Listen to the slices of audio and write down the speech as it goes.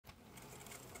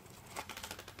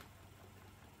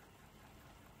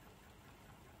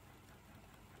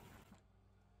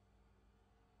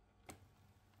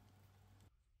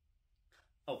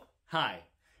Hi,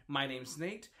 my name's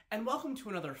Nate, and welcome to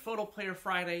another Fotoplayer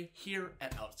Friday here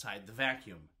at Outside the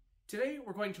Vacuum. Today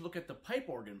we're going to look at the pipe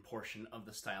organ portion of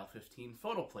the Style 15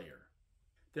 Fotoplayer.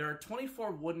 There are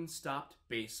 24 wooden stopped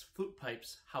bass flute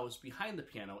pipes housed behind the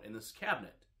piano in this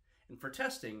cabinet, and for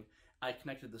testing, I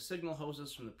connected the signal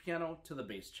hoses from the piano to the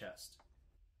bass chest.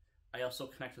 I also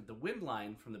connected the wind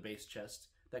line from the bass chest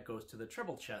that goes to the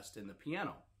treble chest in the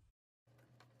piano.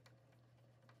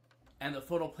 And the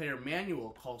Fotoplayer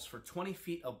manual calls for 20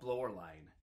 feet of blower line.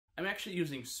 I'm actually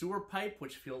using sewer pipe,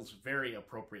 which feels very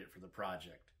appropriate for the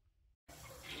project.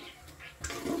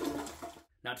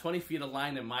 Now 20 feet of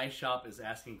line in my shop is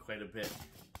asking quite a bit.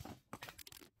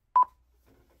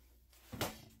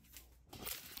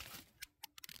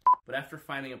 But after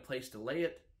finding a place to lay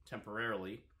it,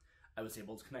 temporarily, I was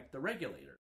able to connect the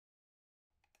regulator.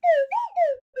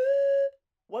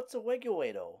 What's a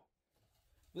regulator?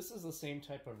 This is the same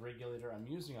type of regulator I'm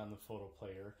using on the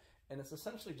Fotoplayer, and it's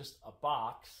essentially just a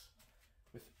box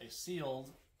with a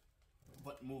sealed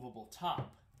but movable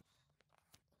top.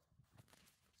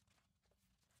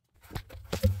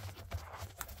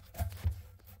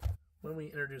 When we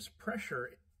introduce pressure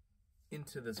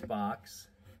into this box,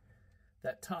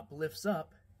 that top lifts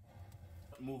up,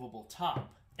 movable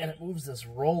top, and it moves this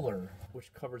roller,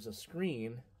 which covers a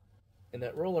screen, and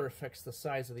that roller affects the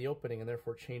size of the opening and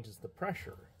therefore changes the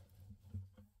pressure.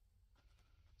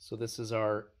 So this is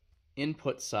our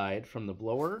input side from the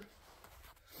blower.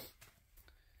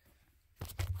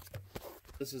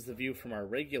 This is the view from our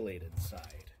regulated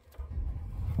side.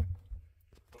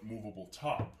 Movable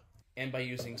top. And by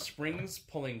using springs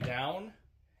pulling down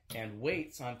and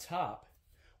weights on top,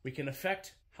 we can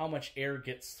affect how much air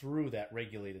gets through that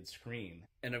regulated screen.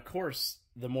 And of course,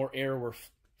 the more air we're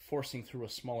forcing through a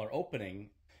smaller opening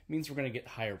means we're going to get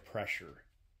higher pressure.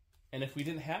 And if we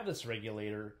didn't have this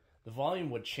regulator, the volume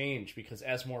would change because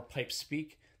as more pipes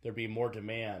speak, there'd be more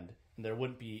demand, and there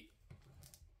wouldn't be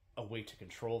a way to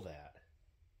control that.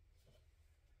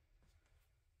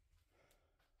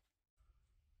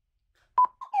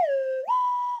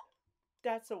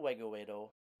 That's a regulator.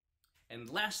 And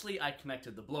lastly, I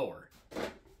connected the blower.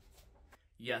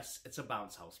 Yes, it's a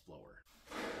bounce house blower.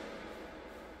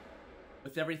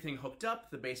 With everything hooked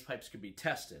up, the bass pipes could be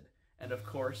tested. And of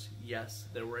course, yes,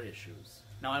 there were issues.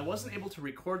 Now, I wasn't able to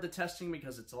record the testing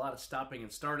because it's a lot of stopping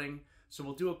and starting, so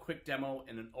we'll do a quick demo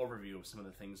and an overview of some of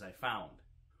the things I found.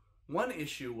 One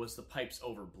issue was the pipes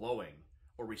overblowing,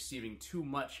 or receiving too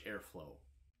much airflow.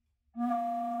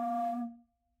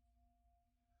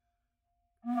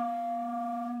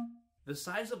 The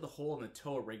size of the hole in the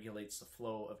toe regulates the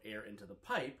flow of air into the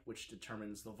pipe, which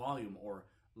determines the volume or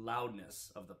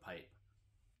loudness of the pipe.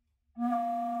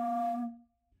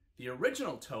 The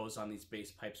original toes on these bass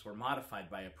pipes were modified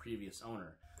by a previous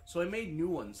owner, so I made new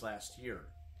ones last year.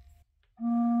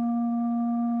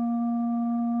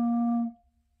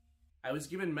 I was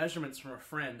given measurements from a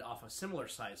friend off a similar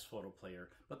size Fotoplayer,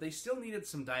 but they still needed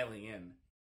some dialing in.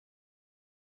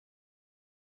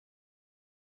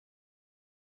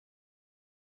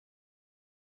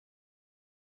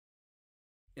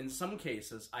 In some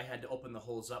cases, I had to open the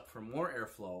holes up for more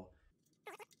airflow,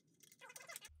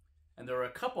 and there were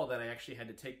a couple that I actually had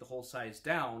to take the hole size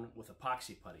down with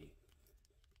epoxy putty.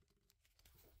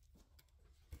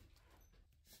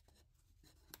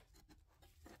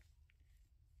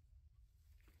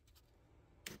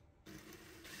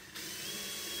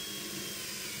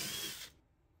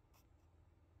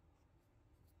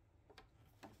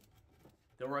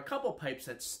 There were a couple pipes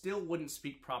that still wouldn't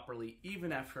speak properly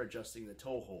even after adjusting the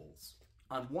toe holes.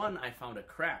 On one, I found a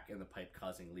crack in the pipe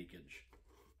causing leakage.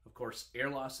 Of course, air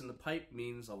loss in the pipe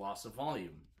means a loss of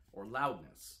volume, or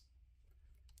loudness.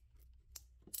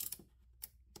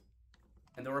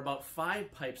 And there were about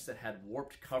 5 pipes that had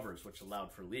warped covers which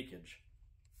allowed for leakage.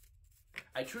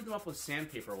 I trued them up with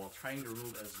sandpaper while trying to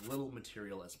remove as little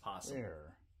material as possible.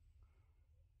 There.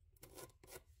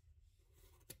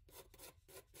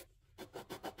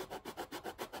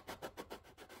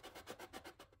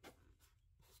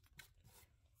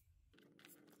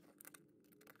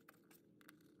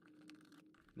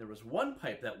 There was one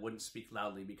pipe that wouldn't speak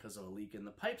loudly because of a leak in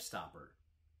the pipe stopper.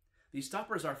 These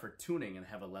stoppers are for tuning and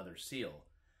have a leather seal.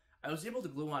 I was able to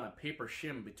glue on a paper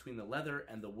shim between the leather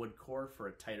and the wood core for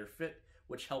a tighter fit,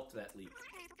 which helped that leak.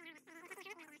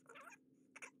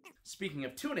 Speaking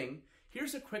of tuning,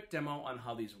 here's a quick demo on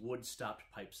how these wood-stopped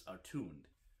pipes are tuned.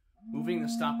 Moving the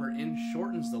stopper in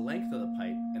shortens the length of the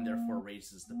pipe and therefore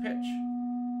raises the pitch.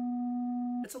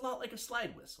 It's a lot like a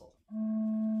slide whistle.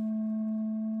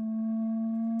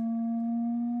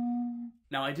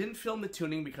 Now, I didn't film the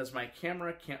tuning because my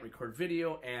camera can't record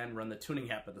video and run the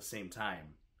tuning app at the same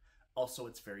time. Also,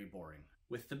 it's very boring.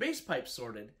 With the bass pipes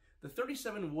sorted, the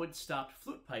 37 wood-stopped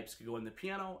flute pipes could go in the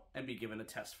piano and be given a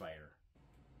test fire.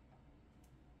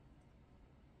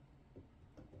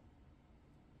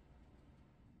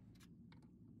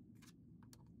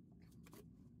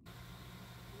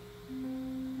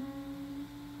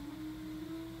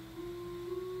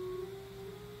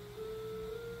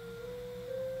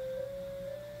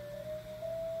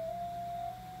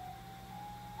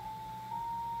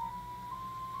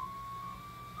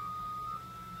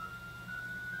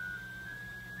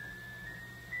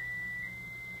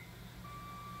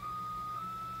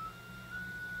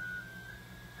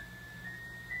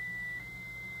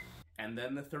 And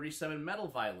then the 37 metal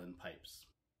violin pipes.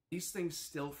 These things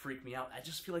still freak me out. I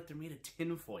just feel like they're made of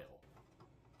tin foil.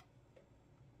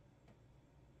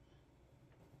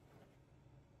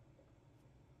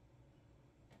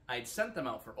 I'd sent them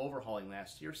out for overhauling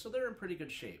last year, so they're in pretty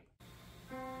good shape.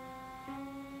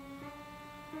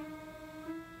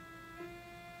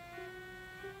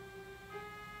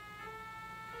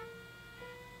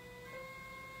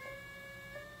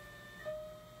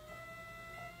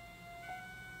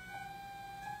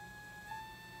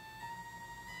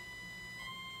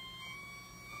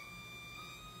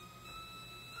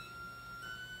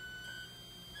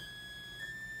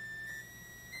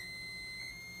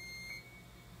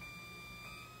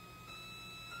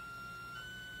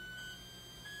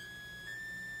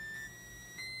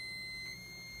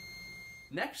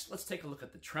 Next, let's take a look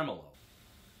at the tremolo.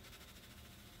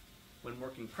 When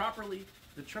working properly,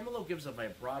 the tremolo gives a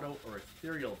vibrato or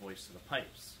ethereal voice to the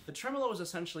pipes. The tremolo is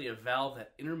essentially a valve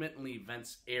that intermittently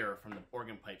vents air from the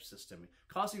organ pipe system,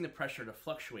 causing the pressure to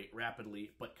fluctuate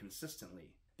rapidly but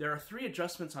consistently. There are 3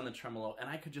 adjustments on the tremolo, and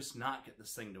I could just not get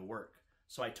this thing to work.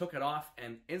 So I took it off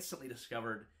and instantly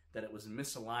discovered that it was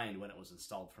misaligned when it was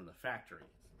installed from the factory.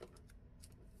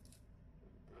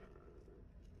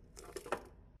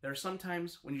 There are some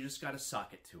times when you just gotta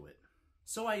sock it to it.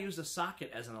 So I used a socket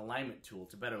as an alignment tool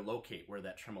to better locate where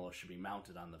that tremolo should be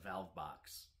mounted on the valve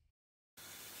box.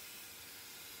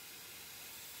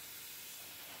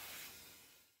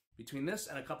 Between this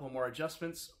and a couple more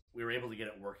adjustments, we were able to get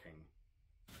it working.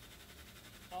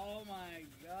 Oh my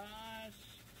gosh!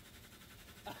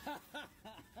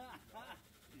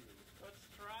 Let's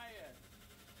try it.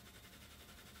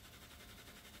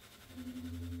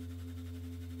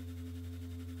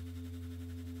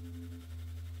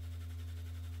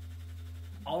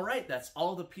 Alright, that's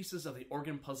all the pieces of the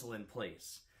organ puzzle in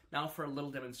place. Now for a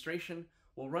little demonstration,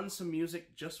 we'll run some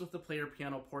music just with the player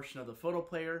piano portion of the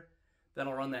Fotoplayer, then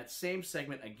I'll run that same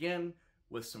segment again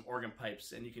with some organ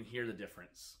pipes and you can hear the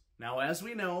difference. Now as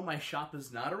we know, my shop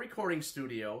is not a recording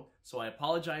studio, so I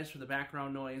apologize for the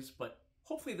background noise, but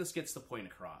hopefully this gets the point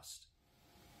across.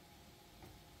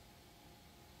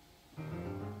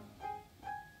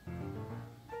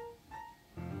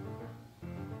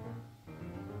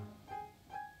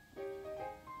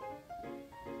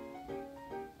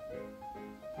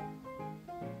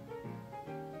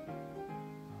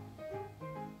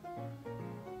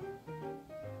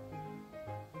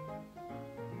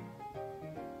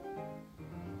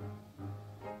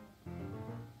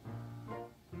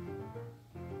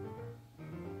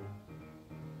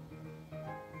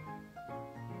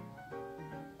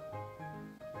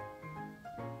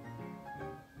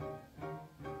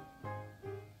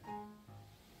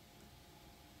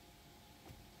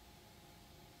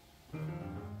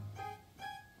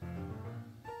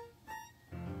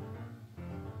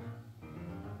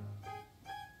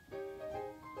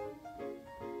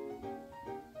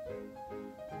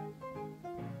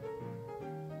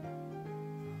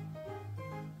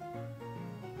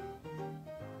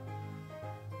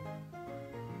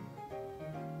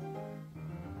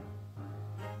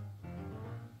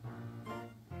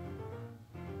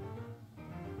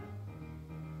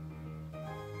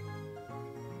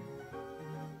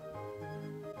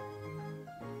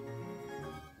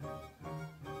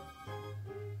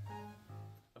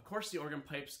 Of course, the organ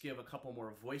pipes give a couple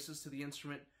more voices to the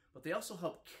instrument, but they also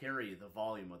help carry the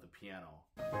volume of the piano.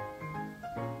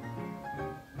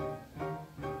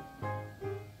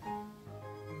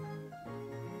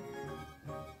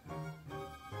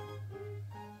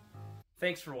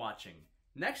 Thanks for watching.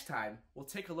 Next time, we'll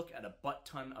take a look at a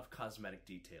butt-ton of cosmetic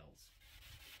details.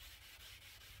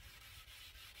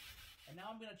 And now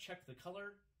I'm going to check the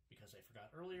color, because I forgot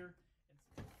earlier.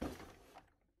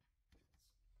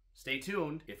 Stay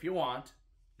tuned if you want.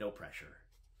 No pressure.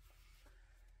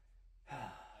 I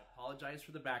apologize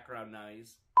for the background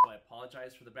noise.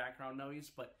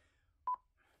 But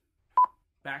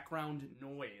background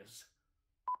noise.